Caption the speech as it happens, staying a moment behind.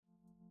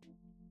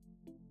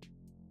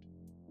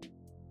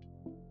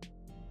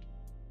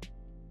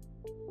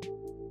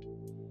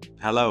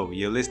Hello,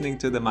 you're listening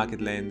to the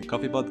Market Lane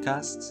Coffee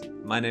Podcast.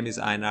 My name is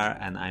Einar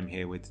and I'm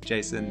here with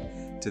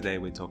Jason. Today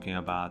we're talking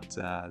about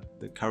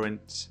the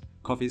current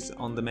coffees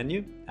on the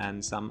menu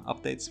and some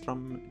updates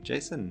from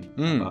Jason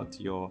about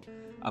your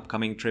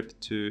upcoming trip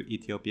to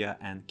Ethiopia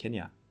and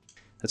Kenya.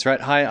 That's right.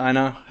 Hi,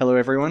 Einar. Hello,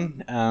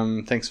 everyone.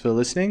 Thanks for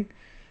listening.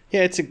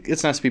 Yeah,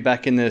 it's nice to be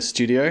back in the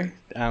studio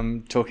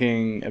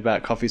talking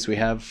about coffees we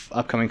have,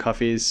 upcoming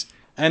coffees,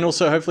 and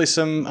also hopefully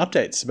some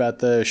updates about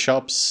the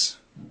shops,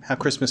 how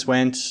Christmas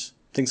went,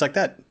 things like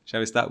that. Shall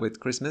we start with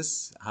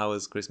Christmas? How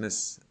was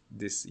Christmas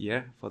this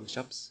year for the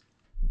shops?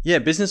 Yeah,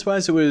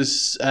 business-wise, it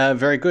was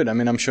very good. I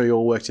mean, I'm sure you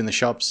all worked in the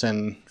shops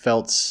and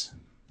felt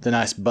the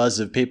nice buzz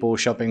of people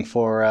shopping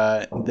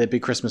for their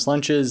big Christmas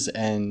lunches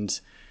and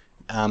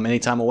any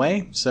time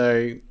away.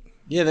 So,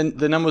 yeah,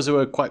 the numbers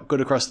were quite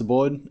good across the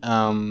board.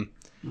 I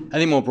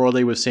think more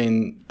broadly, we've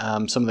seen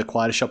some of the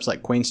quieter shops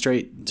like Queen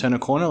Street turn a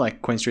corner.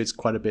 Like Queen Street's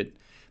quite a bit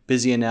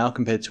busier now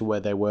compared to where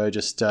they were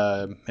just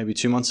maybe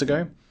 2 months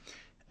ago.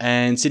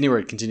 And Sydney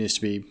Road continues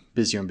to be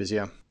busier and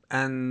busier.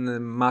 And the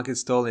market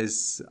stall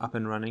is up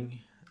and running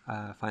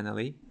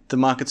finally. The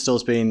market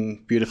stall's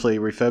been beautifully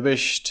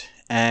refurbished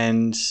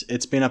and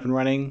it's been up and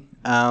running.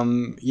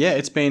 Yeah,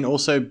 it's been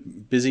also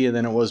busier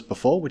than it was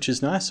before, which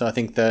is nice. So I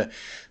think the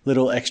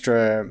little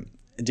extra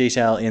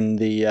detail in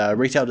the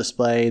retail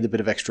display, the bit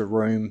of extra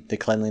room, the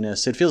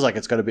cleanliness, it feels like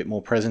it's got a bit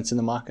more presence in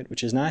the market,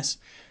 which is nice.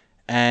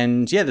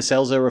 And yeah, the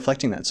sales are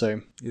reflecting that.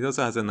 So it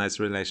also has a nice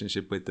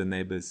relationship with the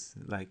neighbors,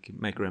 like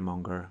Maker and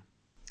Monger.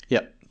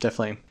 Yep,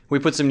 definitely. We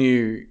put some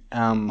new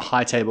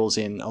high tables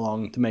in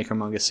along the Maker and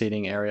Monger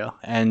seating area,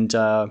 and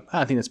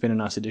I think that's been a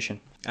nice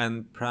addition.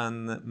 And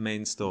Prahran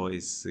main store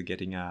is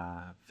getting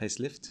a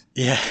facelift.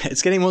 Yeah,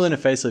 it's getting more than a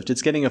facelift.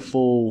 It's getting a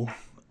full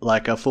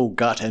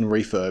gut and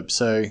refurb.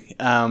 So,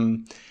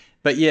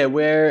 but yeah,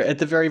 we're at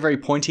the very, very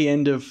pointy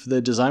end of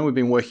the design. We've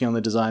been working on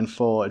the design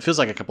for, it feels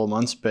like a couple of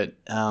months, but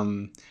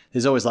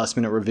there's always last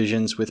minute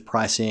revisions with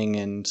pricing.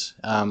 And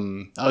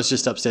I was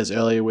just upstairs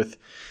earlier with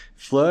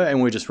Fleur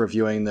and we're just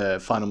reviewing the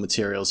final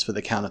materials for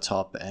the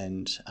countertop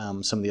and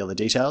some of the other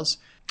details.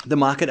 The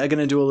market are going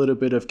to do a little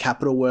bit of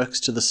capital works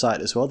to the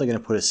site as well. They're going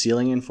to put a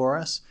ceiling in for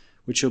us,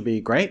 which will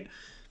be great.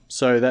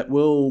 So that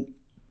will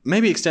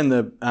maybe extend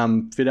the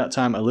fit out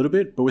time a little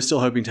bit, but we're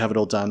still hoping to have it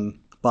all done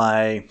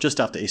by just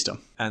after Easter.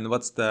 And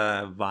what's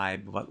the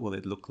vibe? What will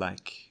it look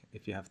like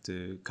if you have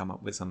to come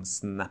up with some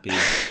snappy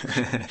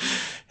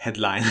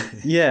headline?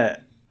 Yeah,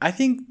 I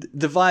think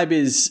the vibe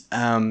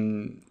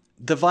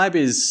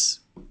is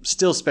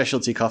still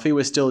specialty coffee.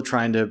 We're still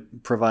trying to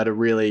provide a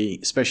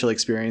really special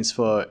experience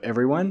for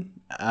everyone.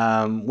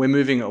 We're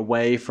moving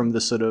away from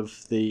the sort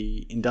of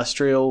the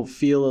industrial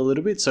feel a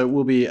little bit, so it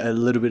will be a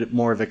little bit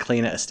more of a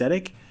cleaner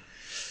aesthetic.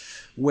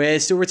 We're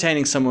still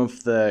retaining some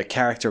of the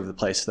character of the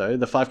place though.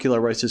 The 5 kilo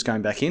roaster's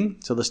going back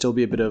in, so there'll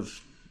be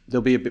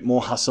a bit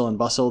more hustle and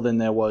bustle than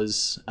there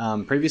was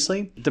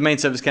previously. The main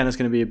service counter is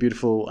going to be a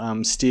beautiful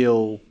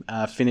steel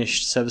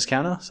finished service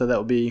counter, so that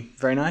will be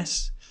very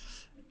nice.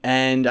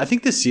 And I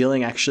think the new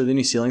ceiling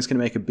is going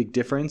to make a big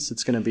difference.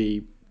 It's going to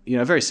be,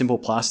 a very simple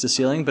plaster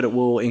ceiling, but it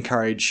will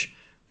encourage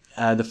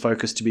the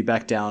focus to be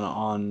back down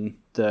on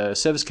the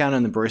service counter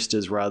and the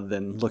baristas rather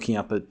than looking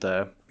up at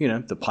the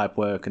pipe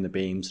work and the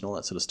beams and all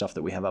that sort of stuff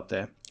that we have up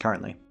there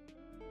currently.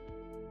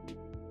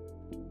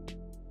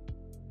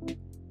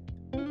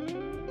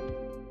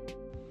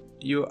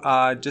 You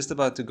are just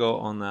about to go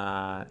on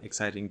an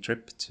exciting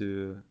trip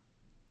to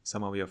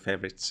some of your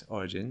favorite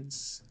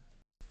origins.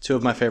 2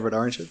 of my favorite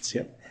origins,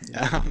 yep.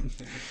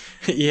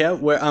 Yeah,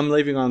 I'm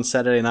leaving on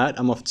Saturday night.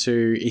 I'm off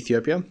to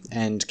Ethiopia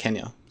and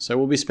Kenya. So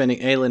we'll be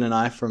spending,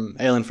 Aileen from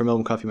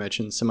Melbourne Coffee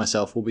Merchants and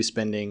myself will be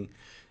spending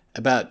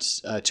about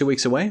 2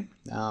 weeks away,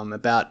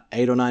 about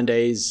 8 or 9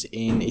 days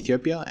in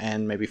Ethiopia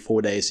and maybe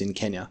 4 days in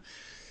Kenya.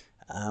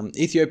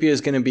 Ethiopia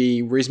is going to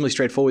be reasonably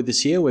straightforward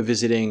this year. We're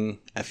visiting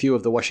a few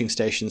of the washing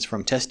stations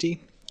from Testi,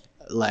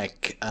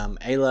 like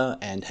Ayla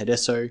and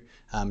Hadesso,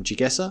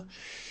 Jigesa.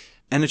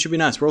 And it should be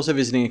nice. We're also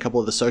visiting a couple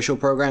of the social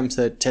programs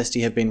that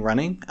Testi have been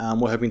running.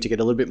 We're hoping to get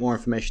a little bit more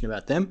information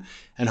about them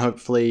and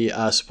hopefully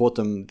support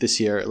them this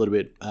year a little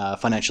bit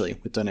financially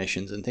with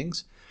donations and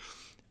things.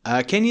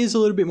 Kenya is a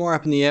little bit more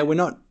up in the air. We're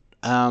not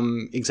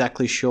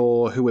exactly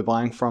sure who we're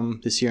buying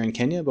from this year in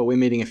Kenya, but we're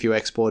meeting a few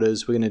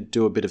exporters. We're going to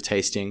do a bit of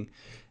tasting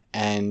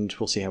and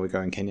we'll see how we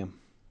go in Kenya.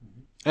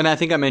 And I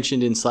think I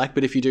mentioned in Slack,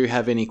 but if you do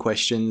have any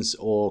questions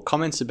or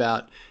comments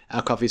about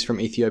our coffees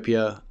from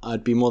Ethiopia,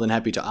 I'd be more than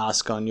happy to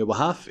ask on your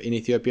behalf in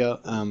Ethiopia.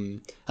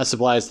 Our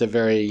suppliers,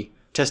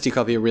 Testi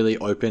Coffee are really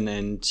open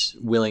and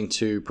willing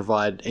to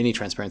provide any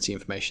transparency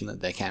information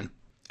that they can.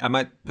 I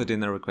might put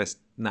in a request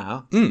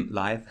now,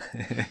 live.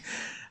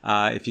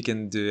 If you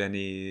can do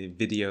any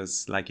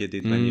videos like you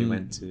did when you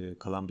went to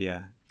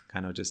Colombia,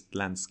 kind of just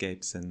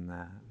landscapes and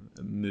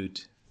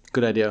mood.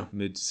 Good idea.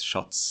 Mood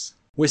shots.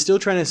 We're still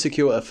trying to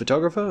secure a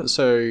photographer,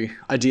 so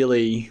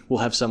ideally we'll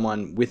have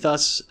someone with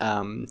us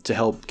to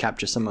help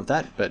capture some of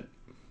that, but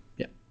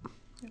yeah.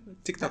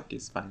 TikTok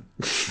is fine.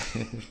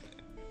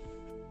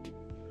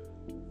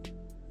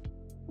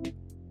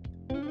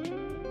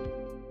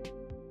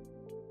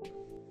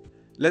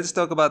 Let's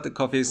talk about the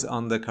coffees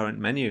on the current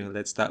menu.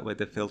 Let's start with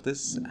the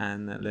filters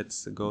and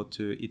let's go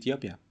to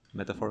Ethiopia,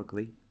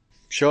 metaphorically.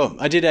 Sure.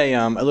 I did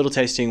a little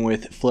tasting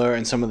with Fleur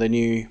and some of the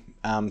new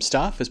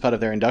staff as part of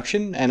their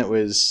induction, and it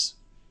was,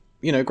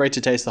 great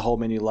to taste the whole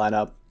menu line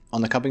up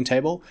on the cupping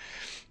table.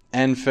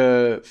 And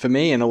for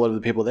me and a lot of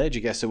the people there,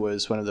 Jigesa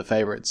was one of the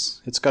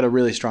favorites. It's got a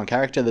really strong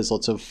character. There's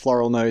lots of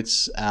floral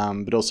notes,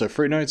 but also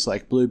fruit notes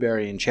like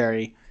blueberry and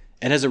cherry.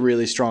 It has a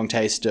really strong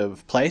taste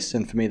of place,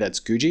 and for me,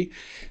 that's Guji.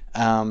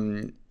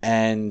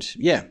 And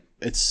yeah,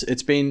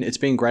 it's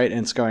been great,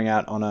 and it's going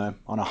out on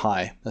a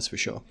high. That's for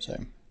sure. So.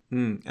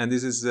 And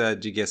this is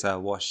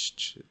Jigesa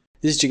washed.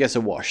 This is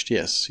Jigesa washed.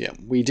 Yes, yeah.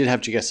 We did have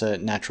Jigesa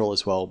natural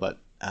as well, but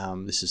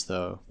this is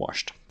the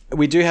washed.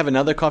 We do have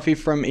another coffee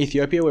from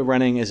Ethiopia. We're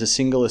running as a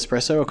single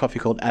espresso, a coffee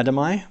called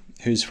Adamai,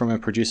 who's from a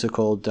producer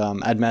called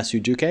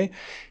Admasu Duque.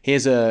 He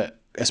has a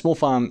small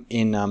farm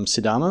in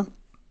Sidama,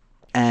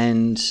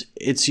 and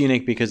it's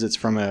unique because it's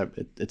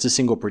a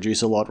single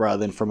producer lot rather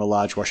than from a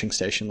large washing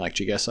station like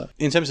Jigesa.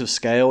 In terms of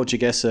scale,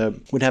 Jigesa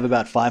would have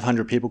about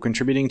 500 people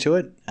contributing to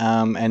it,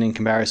 and in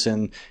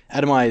comparison,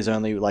 Adamai is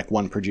only like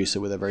one producer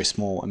with a very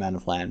small amount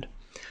of land.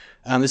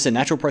 This is a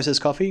natural process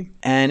coffee,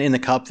 and in the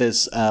cup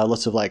there's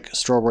lots of like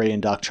strawberry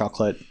and dark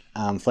chocolate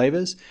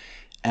flavors.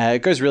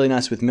 It goes really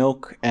nice with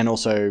milk and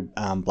also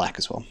black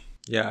as well.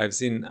 Yeah, I've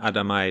seen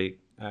Adamai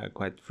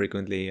quite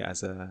frequently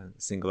as a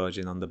single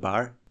origin on the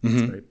bar.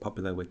 It's very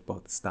popular with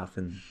both staff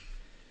and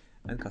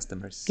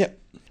customers. Yeah.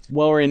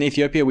 While we're in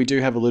Ethiopia, we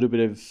do have a little bit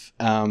of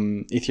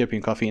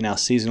Ethiopian coffee in our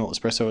seasonal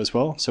espresso as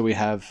well. So we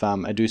have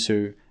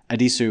Adisu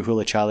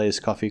Hulachale's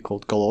coffee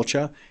called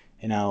Gololcha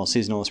in our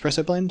seasonal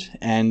espresso blend,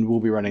 and we'll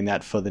be running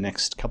that for the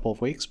next couple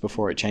of weeks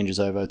before it changes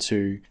over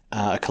to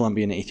a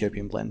Colombian and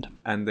Ethiopian blend.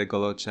 And the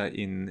Gololcha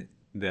in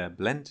the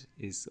blend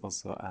is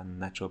also a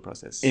natural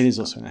process. It is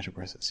also a natural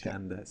process, yeah.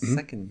 And the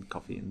second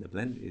coffee in the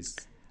blend is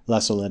La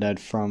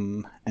Soledad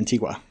from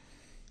Antigua.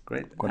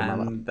 Great.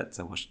 Guatemala. And that's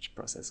a washed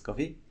process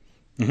coffee.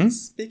 Mm-hmm.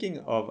 Speaking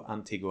of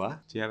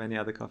Antigua, do you have any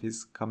other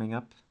coffees coming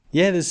up?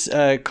 Yeah, there's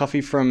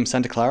coffee from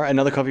Santa Clara,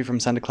 another coffee from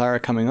Santa Clara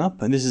coming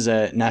up. And this is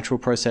a natural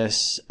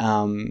process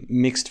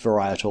mixed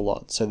varietal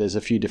lot. So there's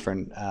a few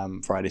different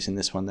varieties in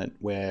this one that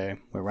we're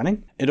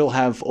running. It'll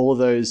have all of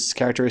those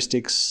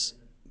characteristics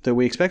that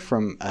we expect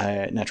from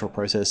a natural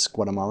process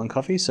Guatemalan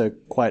coffee. So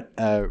quite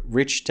a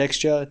rich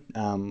texture,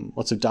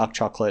 lots of dark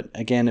chocolate,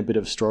 again, a bit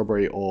of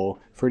strawberry or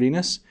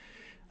fruitiness.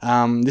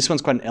 This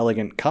one's quite an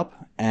elegant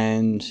cup.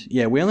 And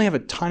yeah, we only have a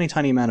tiny,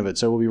 tiny amount of it.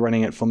 So we'll be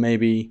running it for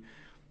maybe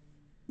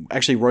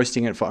actually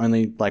roasting it for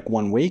only like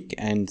 1 week,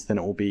 and then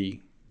it will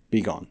be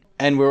gone.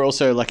 And we're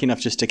also lucky enough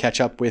just to catch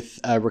up with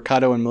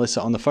Ricardo and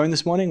Melissa on the phone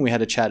this morning. We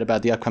had a chat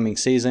about the upcoming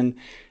season,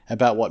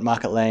 about what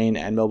Market Lane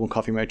and Melbourne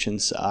coffee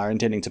merchants are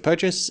intending to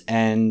purchase,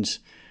 and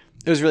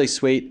it was really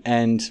sweet.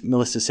 And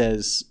Melissa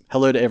says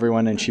hello to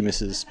everyone, and she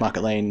misses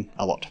Market Lane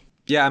a lot.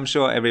 Yeah, I'm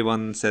sure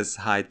everyone says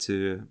hi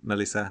to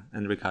Melissa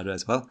and Ricardo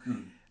as well.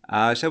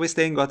 Shall we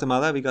stay in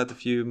Guatemala? We got a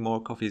few more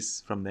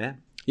coffees from there.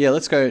 Yeah,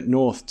 let's go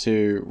north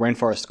to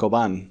Rainforest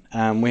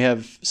Coban. We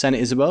have Santa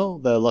Isabel,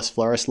 the Las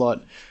Flores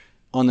lot,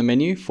 on the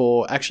menu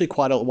for actually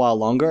quite a while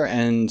longer,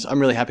 and I'm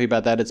really happy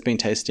about that. It's been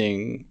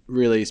tasting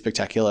really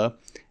spectacular.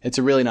 It's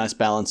a really nice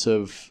balance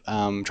of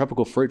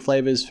tropical fruit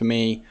flavors. For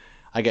me,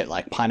 I get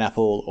like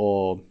pineapple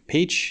or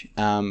peach,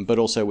 but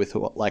also with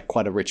like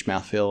quite a rich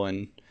mouthfeel.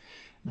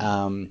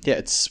 And yeah,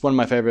 it's one of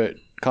my favorite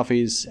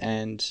coffees,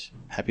 and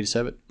happy to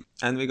serve it.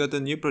 And we got a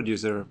new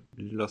producer,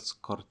 Los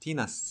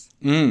Cortinas.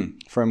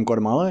 From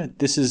Guatemala.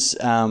 This is,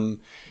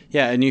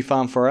 a new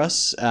farm for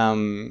us.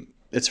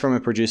 It's from a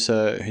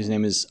producer whose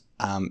name is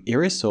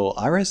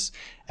Iris,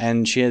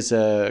 and she has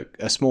a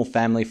small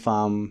family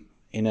farm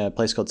in a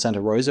place called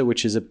Santa Rosa,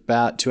 which is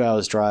about 2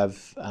 hours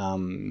drive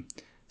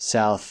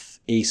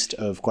southeast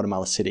of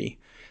Guatemala City.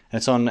 And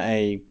it's on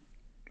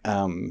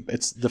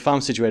it's the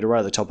farm situated right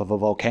at the top of a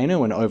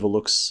volcano and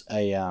overlooks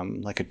a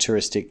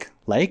touristic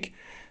lake.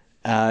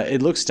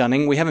 It looks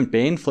stunning. We haven't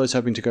been. Flo's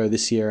hoping to go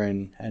this year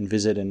and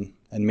visit and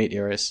meet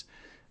Iris.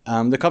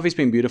 The coffee's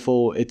been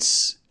beautiful.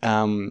 It's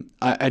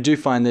I do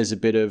find there's a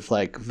bit of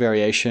like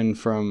variation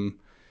from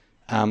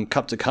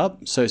cup to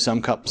cup. So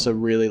some cups are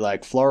really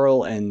like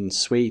floral and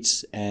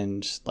sweet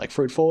and like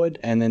fruit forward,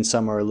 and then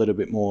some are a little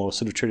bit more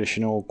sort of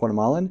traditional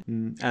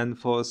Guatemalan. And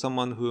for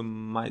someone who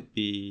might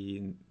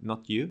be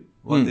not you,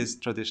 what is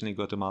traditionally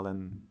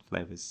Guatemalan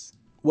flavors?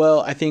 Well,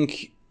 I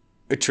think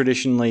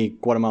traditionally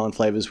Guatemalan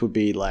flavors would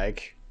be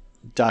like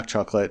dark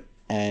chocolate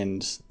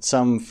and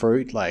some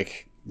fruit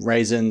like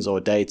raisins or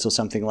dates or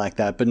something like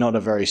that, but not a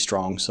very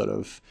strong sort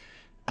of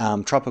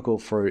tropical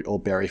fruit or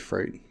berry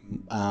fruit.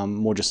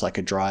 More just like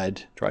a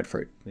dried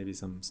fruit. Maybe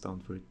some stone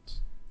fruit.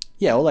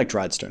 Yeah, or like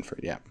dried stone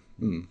fruit, yeah.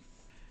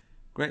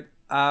 Great.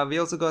 We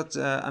also got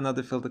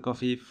another filter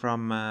coffee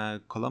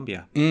from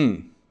Colombia.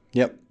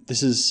 Yep.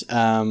 This is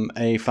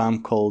a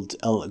farm called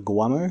El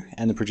Guamo,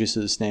 and the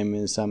producer's name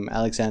is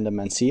Alexander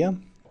Mancia.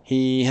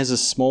 He has a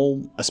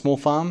small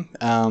farm,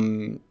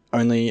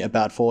 only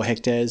about 4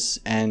 hectares,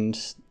 and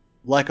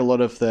like a lot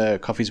of the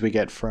coffees we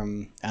get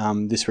from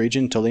this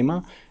region,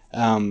 Tolima,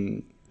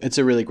 It's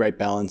a really great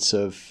balance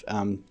of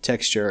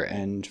texture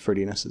and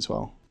fruitiness as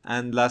well.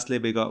 And lastly,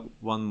 we got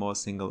one more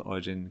single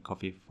origin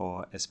coffee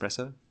for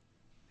espresso.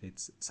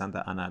 It's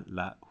Santa Ana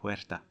La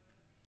Huerta.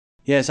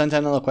 Yeah, Santa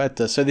Ana La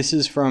Huerta. So this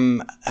is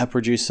from a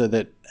producer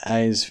that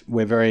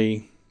we're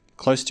very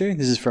close to.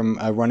 This is from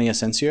Ronnie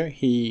Asensio.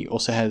 He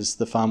also has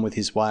the farm with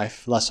his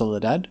wife, La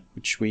Soledad,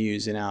 which we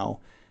use in our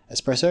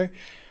espresso.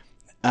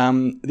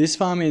 This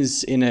farm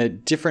is in a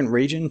different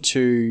region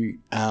to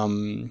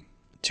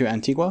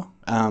Antigua.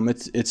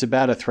 It's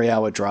about a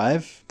 3-hour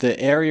drive. The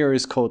area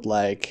is called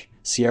like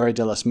Sierra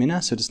de las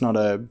Minas, so it's not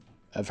a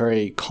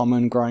very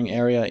common growing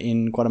area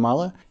in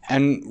Guatemala.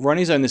 And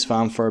Ronnie's owned this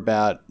farm for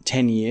about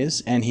 10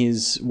 years, and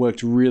he's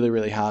worked really,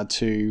 really hard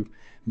to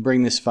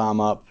bring this farm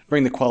up,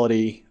 bring the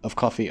quality of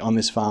coffee on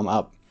this farm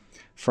up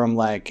from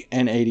like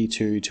an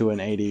 82 to an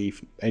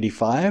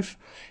 85.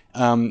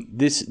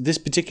 This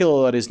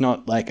particular lot is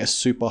not like a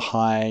super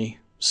high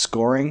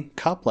scoring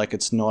cup. Like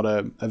it's not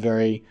a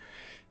very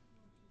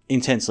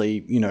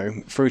intensely,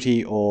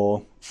 fruity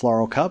or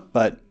floral cup,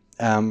 but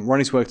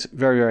Ronnie's worked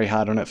very, very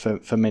hard on it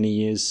for many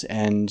years,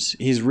 and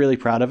he's really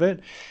proud of it.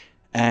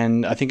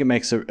 And I think it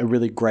makes a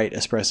really great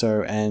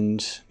espresso,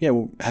 and yeah,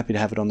 we're happy to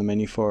have it on the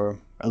menu for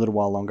a little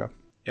while longer.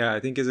 Yeah,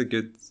 I think it's a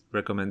good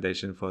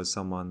recommendation for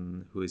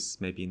someone who is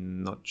maybe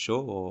not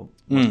sure or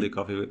mostly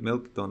coffee with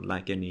milk, don't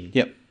like any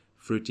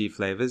fruity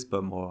flavors,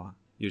 but more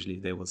usually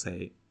they will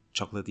say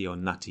chocolatey or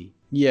nutty.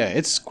 Yeah,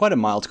 it's quite a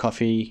mild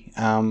coffee.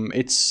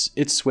 It's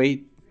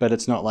sweet, but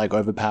it's not like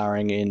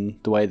overpowering in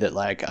the way that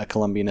like a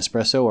Colombian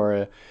espresso or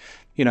a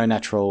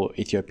natural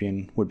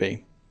Ethiopian would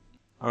be.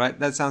 All right,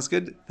 that sounds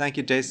good. Thank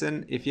you,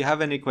 Jason. If you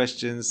have any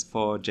questions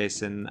for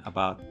Jason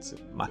about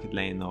Market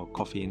Lane or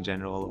coffee in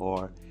general,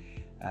 or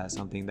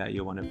something that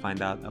you want to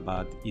find out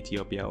about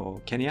Ethiopia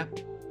or Kenya,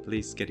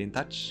 please get in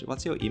touch.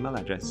 What's your email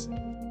address?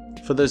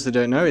 For those that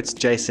don't know, it's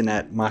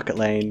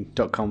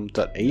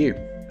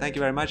jason@marketlane.com.au. Thank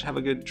you very much. Have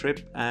a good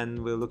trip, and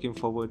we're looking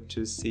forward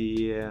to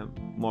see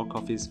more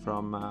coffees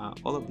from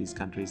all of these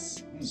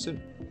countries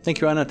soon.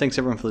 Thank you, Anna. Thanks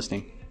everyone for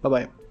listening.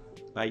 Bye-bye.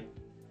 Bye.